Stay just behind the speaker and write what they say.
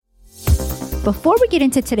Before we get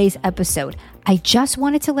into today's episode, I just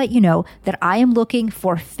wanted to let you know that I am looking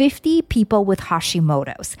for 50 people with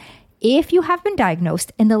Hashimoto's. If you have been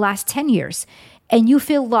diagnosed in the last 10 years and you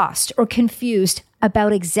feel lost or confused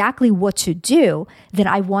about exactly what to do, then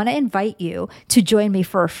I want to invite you to join me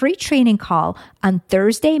for a free training call on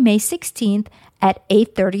Thursday, May 16th at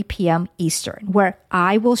 8:30 p.m. Eastern, where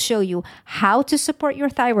I will show you how to support your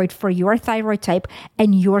thyroid for your thyroid type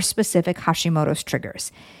and your specific Hashimoto's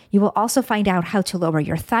triggers. You will also find out how to lower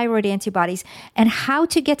your thyroid antibodies and how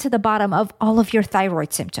to get to the bottom of all of your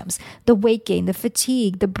thyroid symptoms, the weight gain, the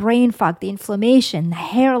fatigue, the brain fog, the inflammation, the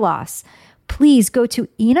hair loss. Please go to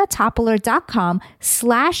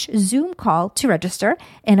inatopoler.com/Zoom call to register,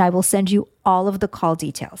 and I will send you all of the call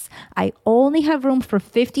details. I only have room for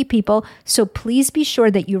 50 people, so please be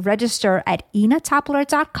sure that you register at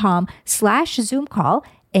inatopoler.com/Zoom call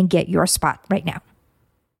and get your spot right now.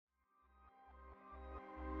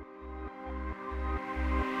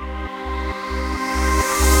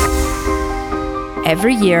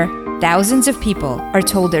 Every year, thousands of people are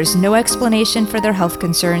told there's no explanation for their health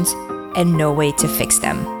concerns and no way to fix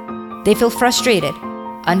them. They feel frustrated,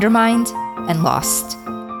 undermined, and lost.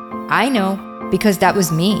 I know because that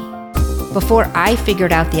was me before I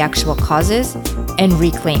figured out the actual causes and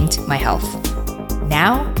reclaimed my health.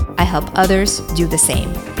 Now, I help others do the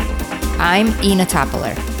same. I'm Ina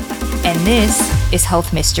Topoler, and this is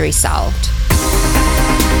Health Mystery Solved.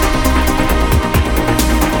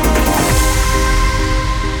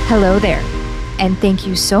 Hello there, and thank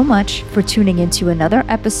you so much for tuning into another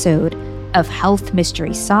episode of Health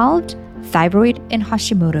Mystery Solved, Thyroid and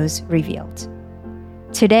Hashimoto's Revealed.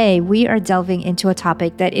 Today, we are delving into a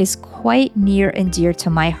topic that is quite near and dear to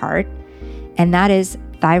my heart, and that is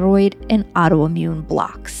thyroid and autoimmune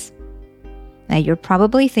blocks. Now, you're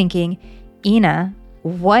probably thinking, Ina,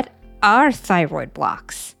 what are thyroid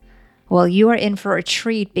blocks? Well, you are in for a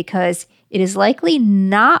treat because it is likely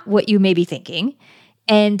not what you may be thinking.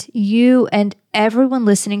 And you and everyone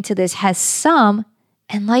listening to this has some,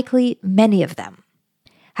 and likely many of them.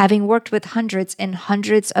 Having worked with hundreds and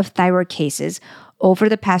hundreds of thyroid cases over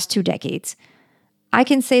the past 2 decades, I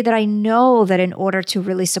can say that I know that in order to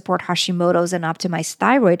really support Hashimoto's and optimize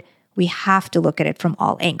thyroid, we have to look at it from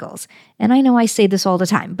all angles. And I know I say this all the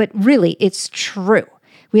time, but really it's true.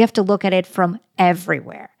 We have to look at it from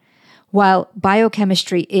everywhere. While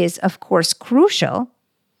biochemistry is, of course, crucial,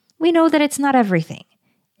 we know that it's not everything.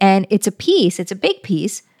 And it's a big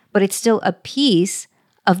piece, but it's still a piece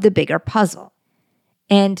of the bigger puzzle.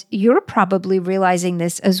 And you're probably realizing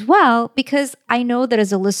this as well, because I know that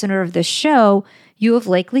as a listener of this show, you have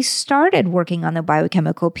likely started working on the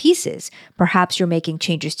biochemical pieces. Perhaps you're making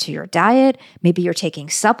changes to your diet. Maybe you're taking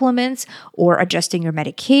supplements or adjusting your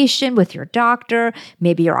medication with your doctor.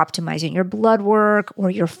 Maybe you're optimizing your blood work, or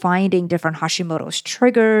you're finding different Hashimoto's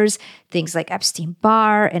triggers, things like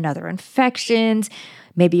Epstein-Barr and other infections.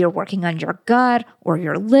 Maybe you're working on your gut or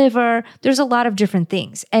your liver. There's a lot of different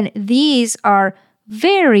things. And these are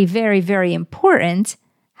very, very, very important.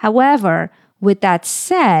 However, with that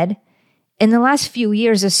said, in the last few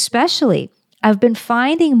years especially, I've been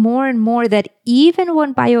finding more and more that even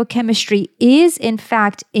when biochemistry is in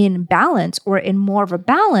fact in balance or in more of a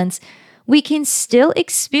balance, we can still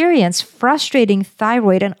experience frustrating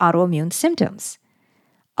thyroid and autoimmune symptoms.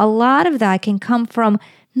 A lot of that can come from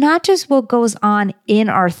not just what goes on in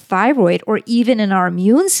our thyroid or even in our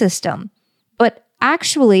immune system, but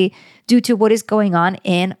actually due to what is going on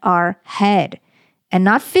in our head. And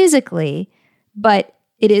not physically, but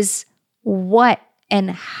it is what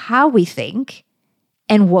and how we think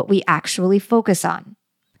and what we actually focus on.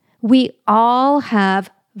 We all have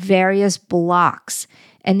various blocks,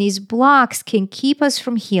 and these blocks can keep us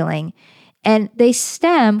from healing, and they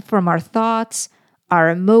stem from our thoughts, our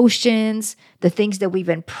emotions, the things that we've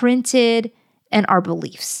imprinted, and our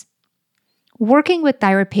beliefs. Working with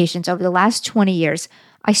thyroid patients over the last 20 years,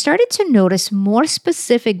 I started to notice more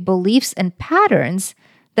specific beliefs and patterns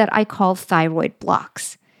that I call thyroid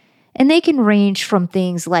blocks. And they can range from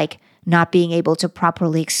things like not being able to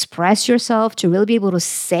properly express yourself, to really be able to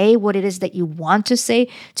say what it is that you want to say,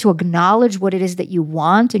 to acknowledge what it is that you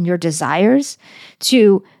want and your desires,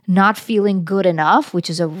 to not feeling good enough, which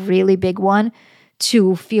is a really big one,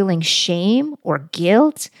 to feeling shame or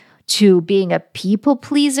guilt, to being a people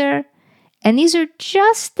pleaser. And these are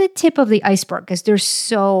just the tip of the iceberg because there's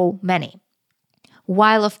so many.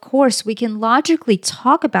 While, of course, we can logically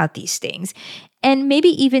talk about these things and maybe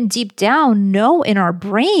even deep down know in our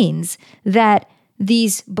brains that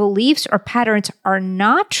these beliefs or patterns are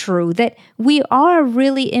not true, that we are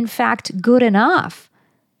really, in fact, good enough.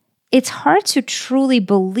 It's hard to truly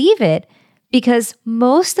believe it because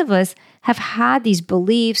most of us have had these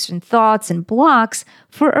beliefs and thoughts and blocks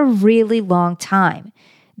for a really long time.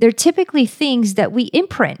 They're typically things that we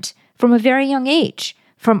imprint from a very young age,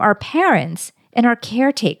 from our parents and our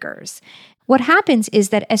caretakers. What happens is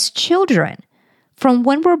that as children, from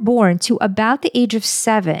when we're born to about the age of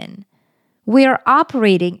 7, we are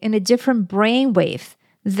operating in a different brainwave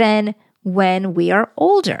than when we are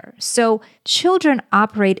older. So children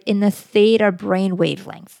operate in the theta brain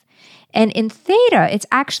wavelength. And in theta, it's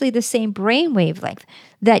actually the same brain wavelength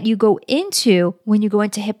that you go into when you go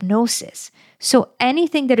into hypnosis. So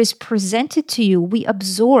anything that is presented to you, we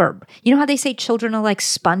absorb. You know how they say children are like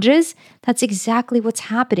sponges? That's exactly what's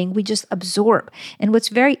happening. We just absorb. And what's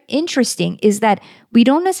very interesting is that we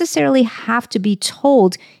don't necessarily have to be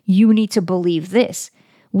told, you need to believe this.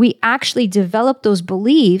 We actually develop those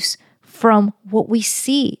beliefs from what we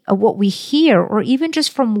see or what we hear, or even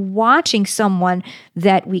just from watching someone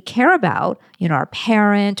that we care about, our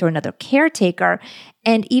parent or another caretaker,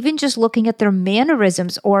 and even just looking at their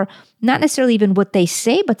mannerisms, or not necessarily even what they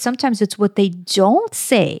say, but sometimes it's what they don't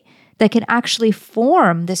say that can actually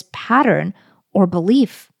form this pattern or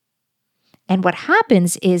belief. And what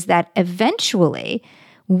happens is that eventually,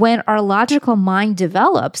 when our logical mind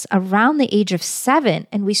develops around the age of 7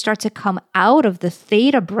 and we start to come out of the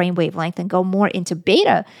theta brain wavelength and go more into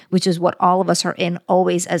beta, which is what all of us are in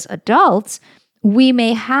always as adults, we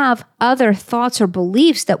may have other thoughts or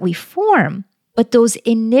beliefs that we form, but those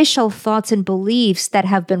initial thoughts and beliefs that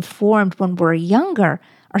have been formed when we're younger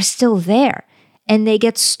are still there, and they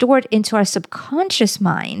get stored into our subconscious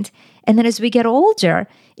mind. And then as we get older,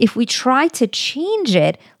 if we try to change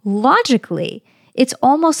it logically, it's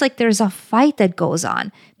almost like there's a fight that goes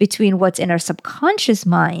on between what's in our subconscious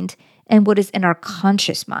mind and what is in our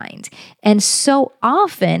conscious mind. And so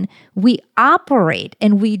often we operate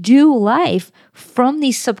and we do life from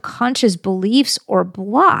these subconscious beliefs or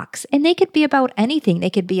blocks. And they could be about anything. They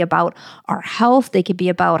could be about our health. They could be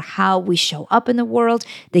about how we show up in the world.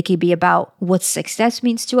 They could be about what success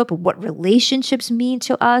means to us, what relationships mean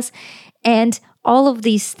to us. And all of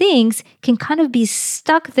these things can kind of be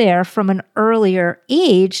stuck there from an earlier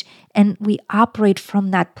age, and we operate from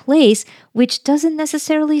that place, which doesn't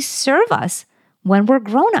necessarily serve us when we're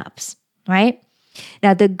grown-ups, right?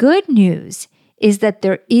 Now, the good news is that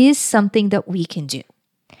there is something that we can do.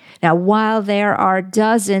 Now, while there are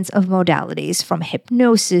dozens of modalities, from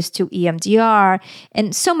hypnosis to EMDR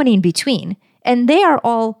and so many in between, and they are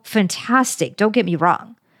all fantastic, don't get me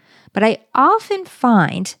wrong, but I often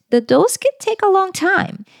find that those can take a long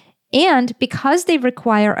time. And because they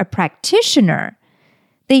require a practitioner,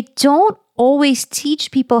 they don't always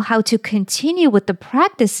teach people how to continue with the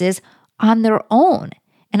practices on their own.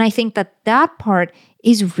 And I think that part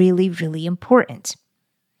is really, really important.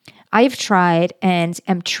 I've tried and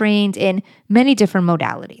am trained in many different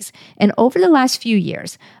modalities. And over the last few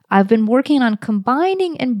years, I've been working on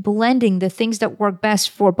combining and blending the things that work best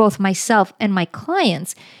for both myself and my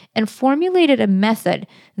clients, and formulated a method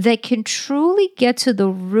that can truly get to the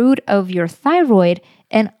root of your thyroid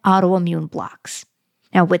and autoimmune blocks.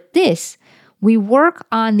 Now, with this, we work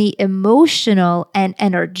on the emotional and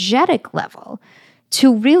energetic level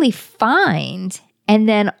to really find and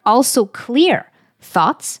then also clear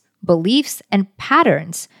thoughts, beliefs, and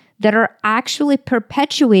patterns that are actually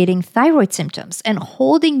perpetuating thyroid symptoms and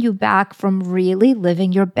holding you back from really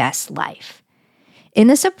living your best life. In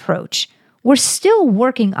this approach, we're still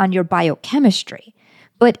working on your biochemistry,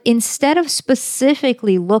 but instead of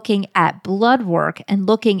specifically looking at blood work and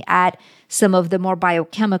looking at some of the more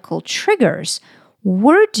biochemical triggers,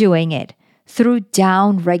 we're doing it through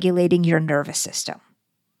down-regulating your nervous system.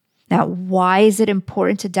 Now, why is it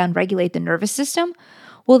important to down-regulate the nervous system?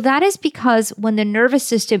 Well, that is because when the nervous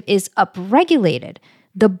system is upregulated,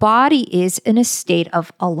 the body is in a state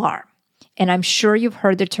of alarm. And I'm sure you've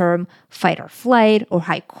heard the term fight or flight or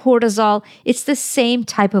high cortisol. It's the same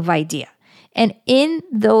type of idea. And in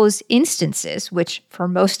those instances, which for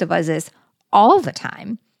most of us is all the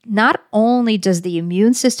time, not only does the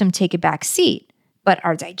immune system take a back seat, but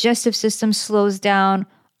our digestive system slows down.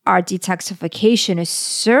 Our detoxification is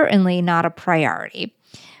certainly not a priority.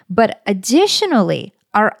 But additionally,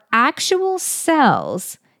 our actual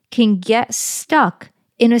cells can get stuck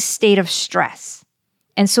in a state of stress.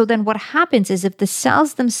 And so then what happens is if the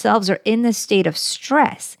cells themselves are in this state of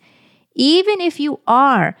stress, even if you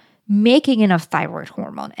are making enough thyroid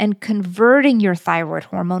hormone and converting your thyroid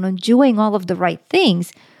hormone and doing all of the right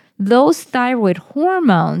things, those thyroid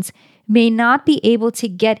hormones may not be able to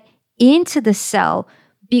get into the cell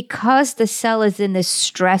because the cell is in this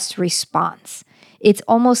stress response. It's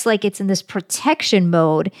almost like it's in this protection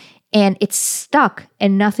mode, and it's stuck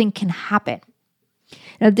and nothing can happen.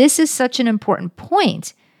 Now, this is such an important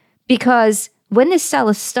point because when this cell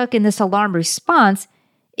is stuck in this alarm response,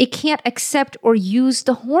 it can't accept or use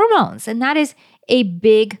the hormones. And that is a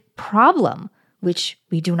big problem, which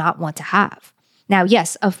we do not want to have. Now,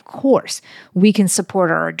 yes, of course, we can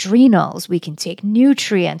support our adrenals, we can take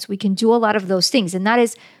nutrients, we can do a lot of those things. And that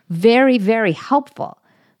is very, very helpful.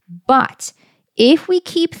 But if we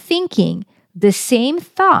keep thinking the same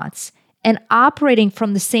thoughts and operating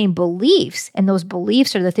from the same beliefs, and those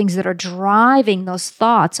beliefs are the things that are driving those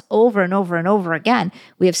thoughts over and over and over again.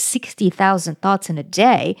 We have 60,000 thoughts in a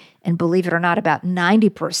day, and believe it or not, about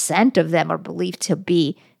 90% of them are believed to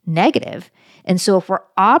be negative. And so if we're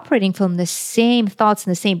operating from the same thoughts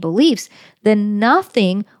and the same beliefs, then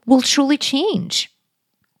nothing will truly change.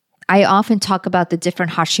 I often talk about the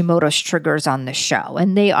different Hashimoto's triggers on the show,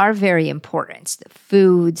 and they are very important. The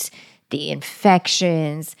foods, the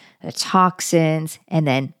infections, the toxins, and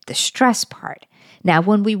then the stress part. Now,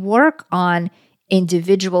 when we work on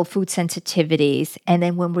individual food sensitivities, and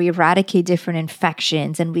then when we eradicate different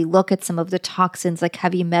infections and we look at some of the toxins like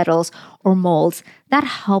heavy metals or molds, that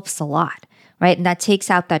helps a lot, right? And that takes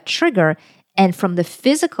out that trigger. And from the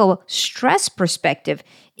physical stress perspective,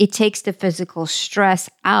 it takes the physical stress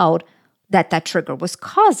out that trigger was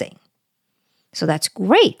causing. So that's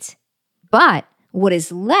great. But what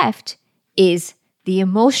is left is the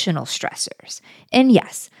emotional stressors. And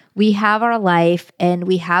yes, we have our life and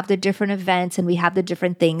we have the different events and we have the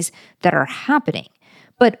different things that are happening.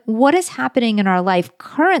 But what is happening in our life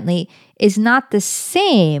currently is not the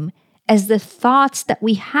same as the thoughts that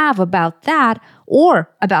we have about that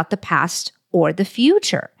or about the past or the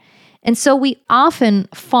future. And so we often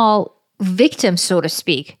fall victim, so to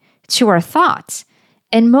speak, to our thoughts.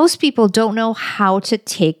 And most people don't know how to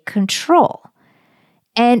take control.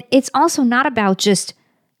 And it's also not about just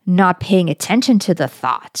not paying attention to the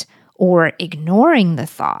thought or ignoring the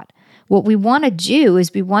thought. What we want to do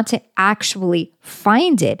is we want to actually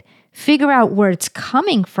find it, figure out where it's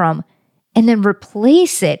coming from, and then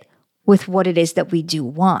replace it with what it is that we do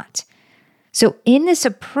want. So in this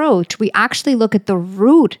approach, we actually look at the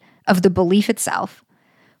root of the belief itself.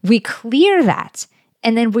 We clear that,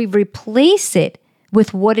 and then we replace it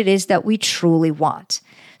with what it is that we truly want.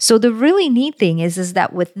 So the really neat thing is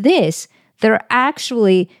that with this, there are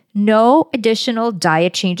actually no additional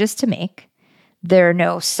diet changes to make. There are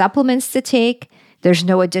no supplements to take. There's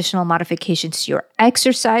no additional modifications to your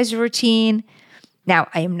exercise routine. Now,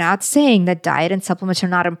 I am not saying that diet and supplements are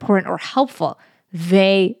not important or helpful.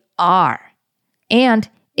 They are. And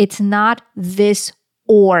it's not this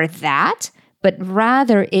or that, but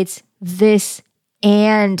rather it's this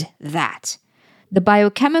and that. The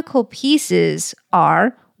biochemical pieces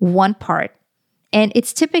are one part, and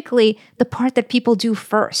it's typically the part that people do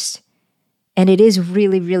first. And it is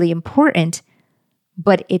really, really important,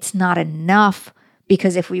 but it's not enough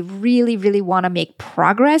because if we really, really want to make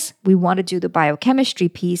progress, we want to do the biochemistry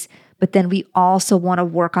piece, but then we also want to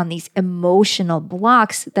work on these emotional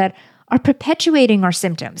blocks that are perpetuating our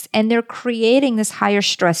symptoms, and they're creating this higher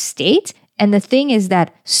stress state. And the thing is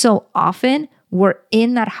that so often we're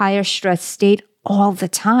in that higher stress state all the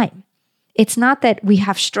time. It's not that we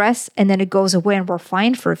have stress and then it goes away and we're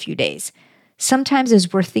fine for a few days. Sometimes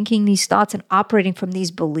as we're thinking these thoughts and operating from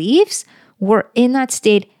these beliefs, we're in that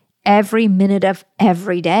state every minute of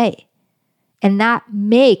every day. And that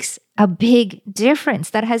makes a big difference.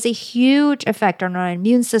 That has a huge effect on our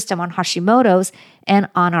immune system, on Hashimoto's, and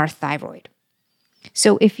on our thyroid.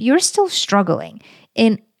 So if you're still struggling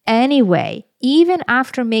in any way, even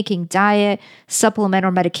after making diet, supplement,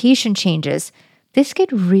 or medication changes, this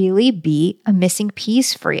could really be a missing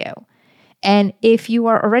piece for you. And if you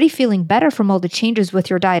are already feeling better from all the changes with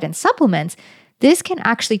your diet and supplements, this can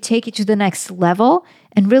actually take you to the next level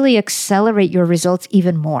and really accelerate your results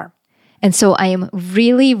even more. And so I am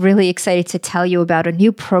really, really excited to tell you about a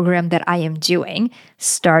new program that I am doing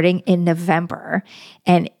starting in November.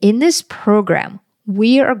 And in this program,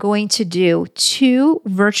 we are going to do 2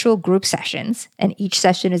 virtual group sessions, and each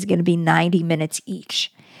session is going to be 90 minutes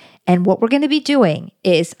each. And what we're going to be doing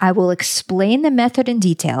is I will explain the method in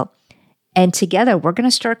detail, and together we're going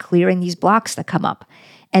to start clearing these blocks that come up.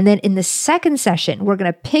 And then in the second session, we're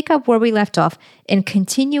going to pick up where we left off and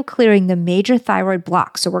continue clearing the major thyroid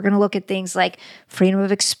blocks. So we're going to look at things like freedom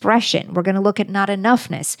of expression. We're going to look at not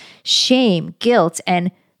enoughness, shame, guilt,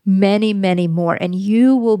 and many, many more. And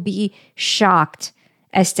you will be shocked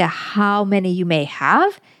as to how many you may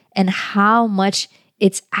have and how much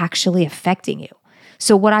it's actually affecting you.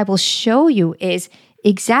 So what I will show you is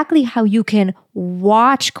exactly how you can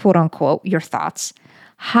watch, quote unquote, your thoughts,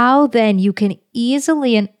 how then you can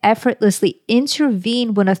easily and effortlessly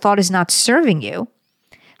intervene when a thought is not serving you,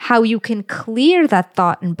 how you can clear that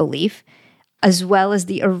thought and belief, as well as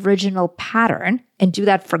the original pattern, and do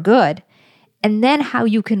that for good, and then how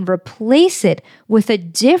you can replace it with a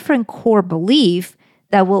different core belief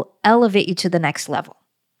that will elevate you to the next level.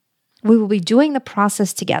 We will be doing the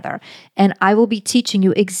process together, and I will be teaching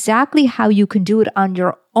you exactly how you can do it on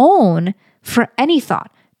your own for any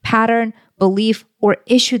thought, pattern, belief, or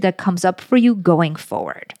issue that comes up for you going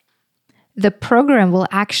forward. The program will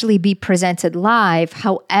actually be presented live.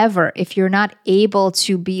 However, if you're not able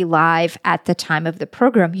to be live at the time of the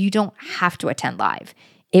program, you don't have to attend live.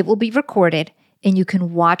 It will be recorded, and you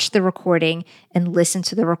can watch the recording and listen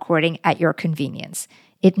to the recording at your convenience.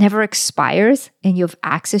 It never expires, and you have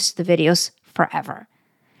access to the videos forever.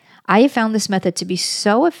 I have found this method to be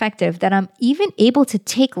so effective that I'm even able to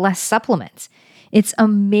take less supplements. It's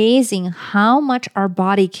amazing how much our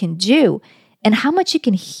body can do and how much it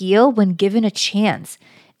can heal when given a chance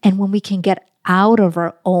and when we can get out of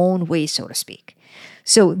our own way, so to speak.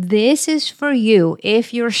 So this is for you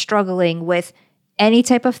if you're struggling with any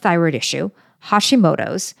type of thyroid issue,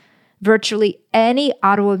 Hashimoto's, virtually any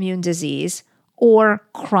autoimmune disease, or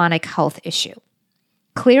chronic health issue.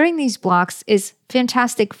 Clearing these blocks is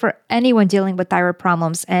fantastic for anyone dealing with thyroid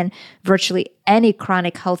problems and virtually any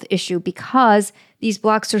chronic health issue because these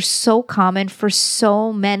blocks are so common for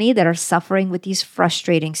so many that are suffering with these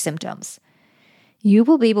frustrating symptoms. You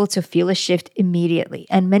will be able to feel a shift immediately,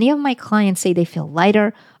 and many of my clients say they feel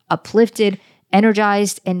lighter, uplifted,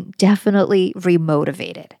 energized, and definitely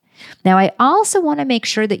remotivated. Now, I also want to make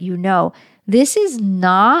sure that you know this is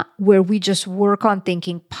not where we just work on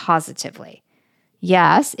thinking positively.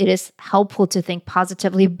 Yes, it is helpful to think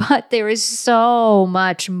positively, but there is so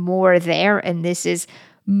much more there, and this is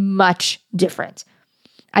much different.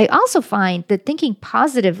 I also find that thinking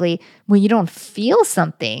positively when you don't feel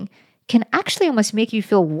something can actually almost make you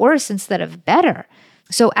feel worse instead of better.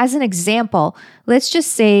 So as an example, let's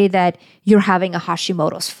just say that you're having a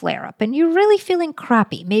Hashimoto's flare-up and you're really feeling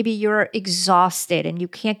crappy. Maybe you're exhausted and you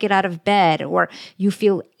can't get out of bed, or you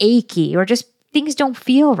feel achy, or just things don't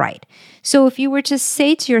feel right. So if you were to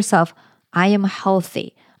say to yourself, I am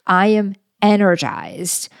healthy, I am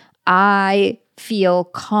energized, I feel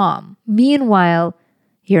calm. Meanwhile,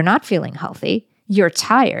 you're not feeling healthy, you're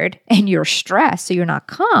tired, and you're stressed, so you're not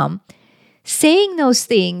calm. Saying those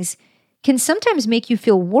things can sometimes make you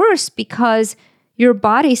feel worse because your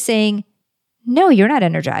body's saying, no, you're not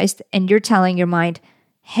energized. And you're telling your mind,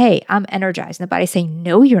 hey, I'm energized. And the body's saying,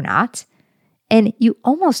 no, you're not. And you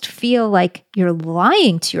almost feel like you're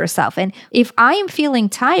lying to yourself. And if I am feeling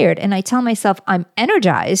tired and I tell myself I'm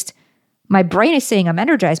energized, my brain is saying I'm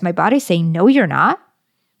energized. My body's saying, no, you're not.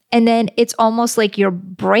 And then it's almost like your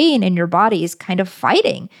brain and your body is kind of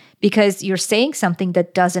fighting because you're saying something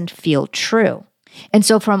that doesn't feel true. And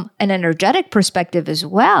so from an energetic perspective as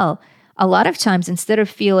well, a lot of times instead of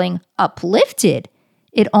feeling uplifted,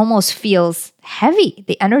 it almost feels heavy.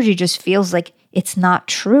 The energy just feels like it's not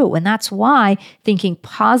true. And that's why thinking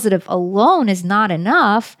positive alone is not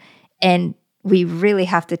enough. And we really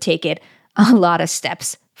have to take it a lot of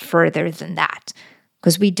steps further than that.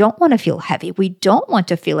 Because we don't want to feel heavy. We don't want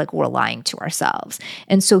to feel like we're lying to ourselves.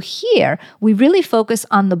 And so here, we really focus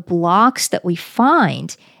on the blocks that we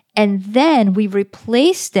find, and then we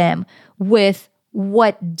replace them with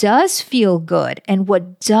what does feel good and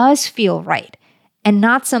what does feel right, and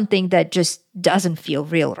not something that just doesn't feel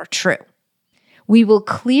real or true. We will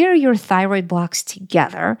clear your thyroid blocks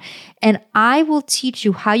together, and I will teach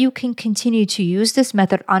you how you can continue to use this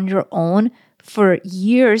method on your own for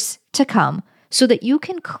years to come so that you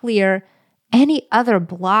can clear any other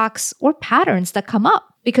blocks or patterns that come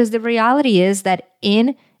up. Because the reality is that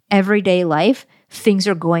in everyday life, things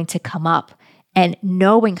are going to come up, and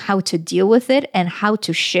knowing how to deal with it and how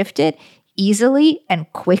to shift it easily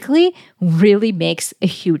and quickly really makes a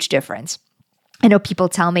huge difference. I know people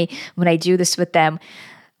tell me when I do this with them,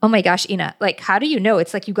 oh my gosh, Ina, like, how do you know?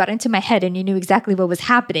 It's like you got into my head and you knew exactly what was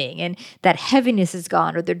happening, and that heaviness is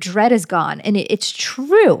gone or the dread is gone. And it's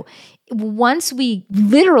true. Once we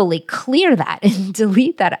literally clear that and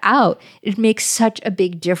delete that out, it makes such a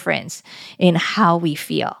big difference in how we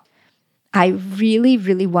feel. I really,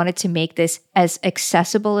 really wanted to make this as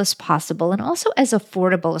accessible as possible and also as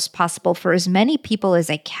affordable as possible for as many people as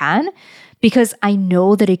I can, because I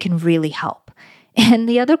know that it can really help. And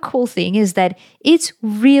the other cool thing is that it's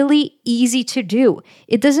really easy to do.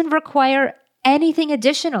 It doesn't require anything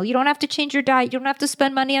additional. You don't have to change your diet. You don't have to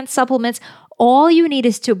spend money on supplements. All you need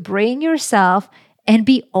is to bring yourself and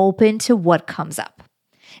be open to what comes up.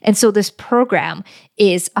 And so this program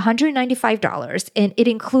is $195 and it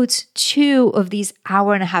includes 2 of these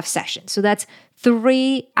hour-and-a-half sessions. So that's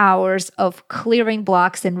 3 hours of clearing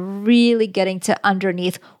blocks and really getting to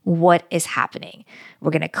underneath what is happening. We're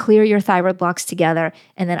going to clear your thyroid blocks together,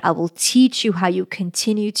 and then I will teach you how you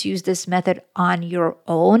continue to use this method on your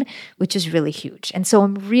own, which is really huge. And so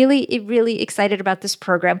I'm really excited about this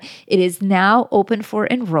program. It is now open for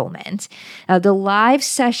enrollment. The live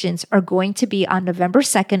sessions are going to be on November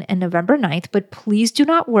 2nd and November 9th, but please do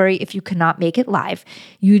not worry if you cannot make it live.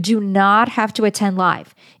 You do not have to attend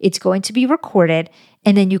live. It's going to be recorded,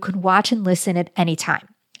 and then you can watch and listen at any time.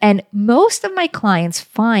 And most of my clients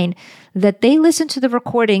find that they listen to the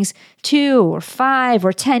recordings 2 or 5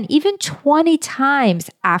 or 10, even 20 times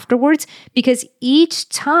afterwards, because each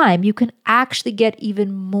time you can actually get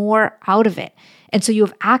even more out of it. And so you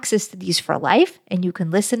have access to these for life, and you can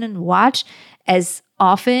listen and watch as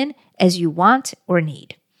often as you want or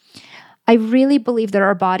need. I really believe that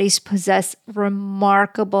our bodies possess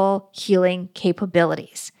remarkable healing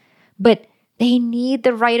capabilities, but they need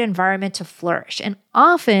the right environment to flourish. And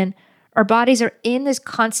often our bodies are in this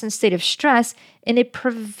constant state of stress, and it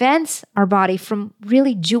prevents our body from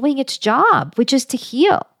really doing its job, which is to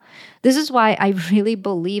heal. This is why I really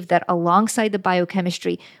believe that alongside the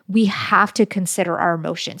biochemistry, we have to consider our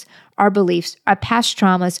emotions, our beliefs, our past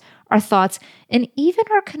traumas, our thoughts, and even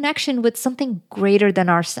our connection with something greater than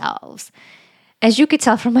ourselves. As you could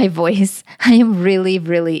tell from my voice, I am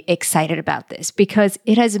really excited about this because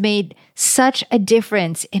it has made such a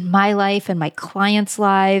difference in my life and my clients'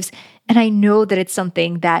 lives. And I know that it's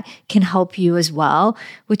something that can help you as well,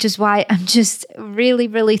 which is why I'm just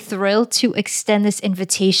really thrilled to extend this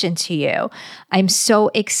invitation to you. I'm so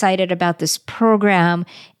excited about this program,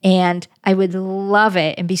 and I would love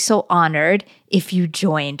it and be so honored if you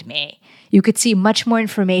joined me. You could see much more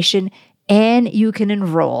information and you can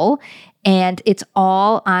enroll. And it's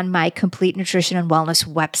all on my Complete Nutrition and Wellness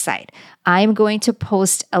website. I'm going to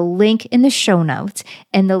post a link in the show notes,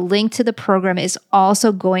 and the link to the program is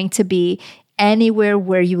also going to be anywhere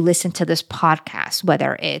where you listen to this podcast,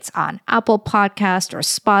 whether it's on Apple Podcast or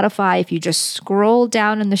Spotify. If you just scroll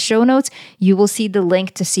down in the show notes, you will see the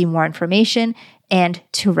link to see more information and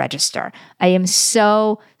to register. I am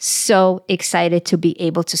so excited to be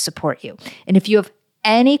able to support you. And if you have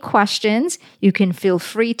any questions, you can feel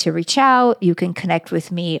free to reach out. You can connect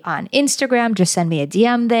with me on Instagram. Just send me a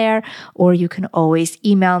DM there, or you can always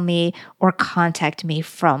email me or contact me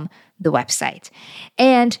from the website.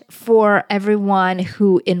 And for everyone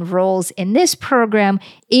who enrolls in this program,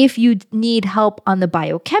 if you need help on the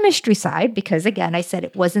biochemistry side, because again, I said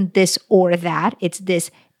it wasn't this or that, it's this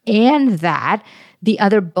and that, the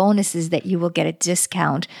other bonus is that you will get a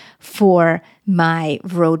discount for my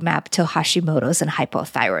roadmap to Hashimoto's and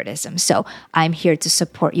hypothyroidism. So I'm here to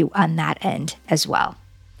support you on that end as well.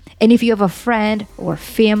 And if you have a friend or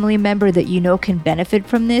family member that you know can benefit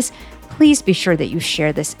from this, please be sure that you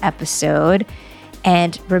share this episode.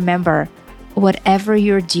 And remember, whatever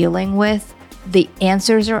you're dealing with, the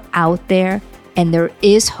answers are out there and there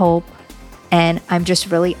is hope. And I'm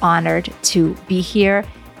just really honored to be here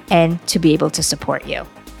and to be able to support you.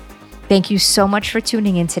 Thank you so much for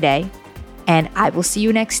tuning in today, and I will see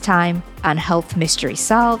you next time on Health Mystery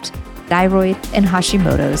Solved, Thyroid and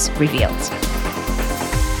Hashimoto's Revealed.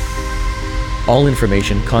 All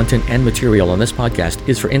information, content, and material on this podcast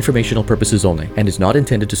is for informational purposes only and is not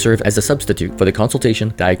intended to serve as a substitute for the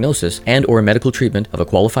consultation, diagnosis, and/or medical treatment of a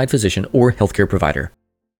qualified physician or healthcare provider.